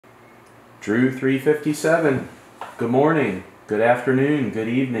Drew 357. Good morning, good afternoon, good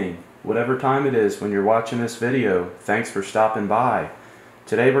evening, whatever time it is when you're watching this video. Thanks for stopping by.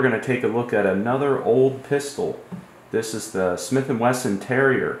 Today we're going to take a look at another old pistol. This is the Smith & Wesson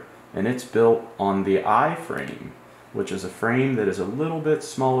Terrier, and it's built on the I frame, which is a frame that is a little bit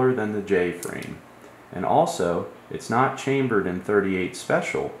smaller than the J frame. And also, it's not chambered in 38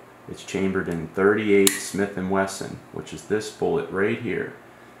 Special, it's chambered in 38 Smith & Wesson, which is this bullet right here.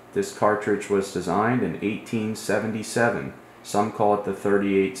 This cartridge was designed in 1877. Some call it the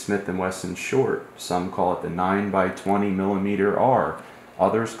 38 Smith & Wesson Short. Some call it the 9x20mm R.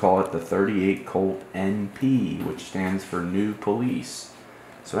 Others call it the 38 Colt NP, which stands for New Police.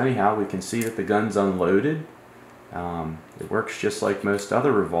 So anyhow, we can see that the gun's unloaded. It works just like most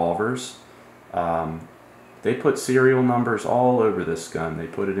other revolvers. They put serial numbers all over this gun. They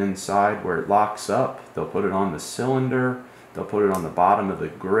put it inside where it locks up. They'll put it on the cylinder. They'll put it on the bottom of the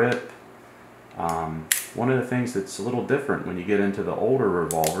grip. One of the things that's a little different when you get into the older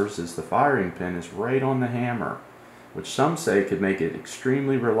revolvers is the firing pin is right on the hammer, which some say could make it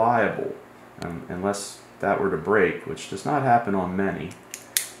extremely reliable, unless that were to break, which does not happen on many.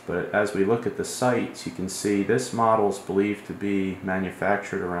 But as we look at the sights, you can see this model is believed to be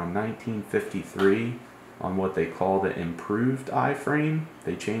manufactured around 1953 on what they call the improved I-frame.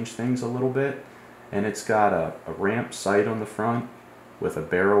 They changed things a little bit. And it's got a ramp sight on the front with a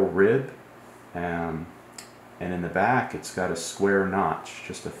barrel rib, and in the back it's got a square notch,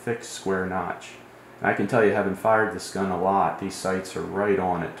 just a fixed square notch. And I can tell you, having fired this gun a lot, these sights are right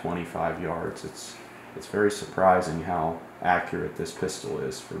on at 25 yards. It's very surprising how accurate this pistol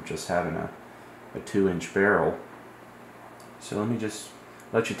is for just having a 2-inch barrel. So let me just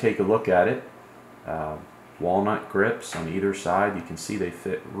let you take a look at it. Walnut grips on either side. You can see they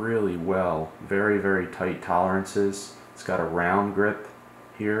fit really well. Very, very tight tolerances. It's got a round grip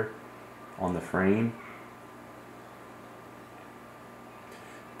here on the frame.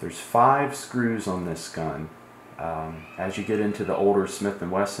 There's 5 screws on this gun. As you get into the older Smith &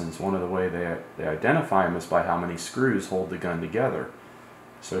 Wessons, one of the way they identify them is by how many screws hold the gun together.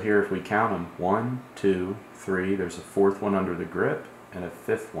 So here, if we count them, 1, 2, 3, there's a 4th one under the grip and a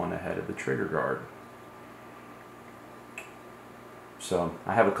 5th one ahead of the trigger guard. So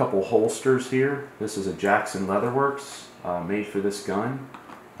I have a couple holsters here. This is a Jackson Leatherworks made for this gun.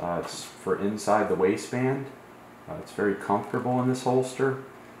 It's for inside the waistband. It's very comfortable in this holster.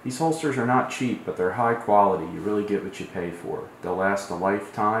 These holsters are not cheap, but they're high quality. You really get what you pay for. They'll last a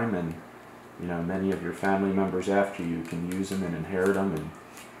lifetime, and many of your family members after you can use them and inherit them, and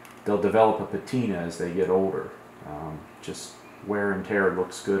they'll develop a patina as they get older. Just wear and tear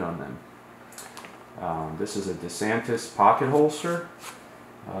looks good on them. This is a DeSantis pocket holster.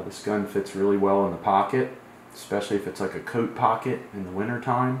 This gun fits really well in the pocket, especially if it's like a coat pocket in the winter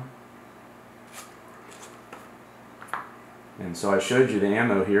time. And so I showed you the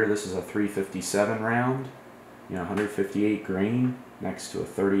ammo here. This is a 357 round, 158 grain next to a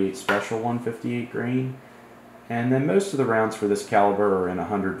 38 Special 158 grain. And then most of the rounds for this caliber are in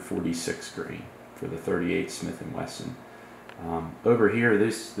 146 grain for the 38 Smith & Wesson. Over here,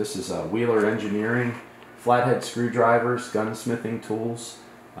 this is Wheeler Engineering, flathead screwdrivers, gunsmithing tools.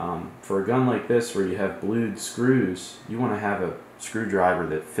 For a gun like this where you have blued screws, you want to have a screwdriver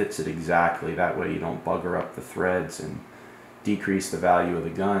that fits it exactly. That way you don't bugger up the threads and decrease the value of the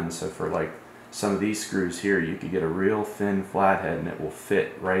gun. So for like some of these screws here, you could get a real thin flathead and it will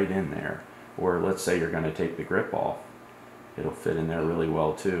fit right in there. Or let's say you're going to take the grip off. It'll fit in there really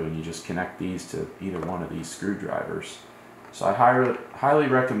well too, and you just connect these to either one of these screwdrivers. So I highly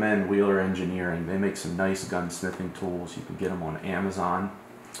recommend Wheeler Engineering. They make some nice gunsmithing tools. You can get them on Amazon.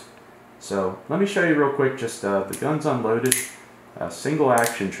 So let me show you real quick, just the gun's unloaded. Single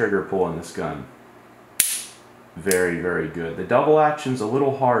action trigger pull in this gun. Very, very good. The double action's a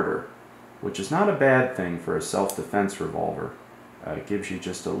little harder, which is not a bad thing for a self-defense revolver. It gives you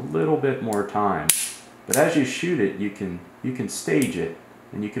just a little bit more time. But as you shoot it, you can stage it,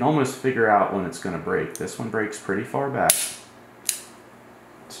 and you can almost figure out when it's going to break. This one breaks pretty far back.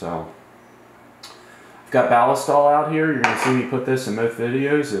 So, I've got Ballistol out here. You're going to see me put this in most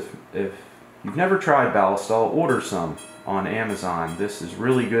videos. If you've never tried Ballistol, order some on Amazon. This is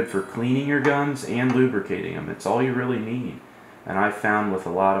really good for cleaning your guns and lubricating them. It's all you really need. And I've found with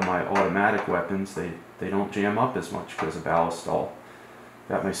a lot of my automatic weapons, they don't jam up as much because of Ballistol.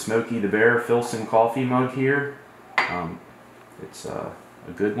 Got my Smokey the Bear Filson coffee mug here. It's a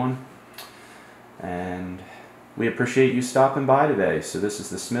good one. And we appreciate you stopping by today. So this is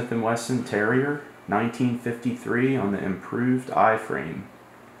the Smith & Wesson Terrier 1953 on the improved I-frame.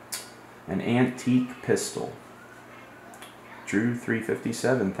 An antique pistol. Drew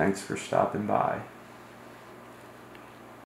 357, thanks for stopping by.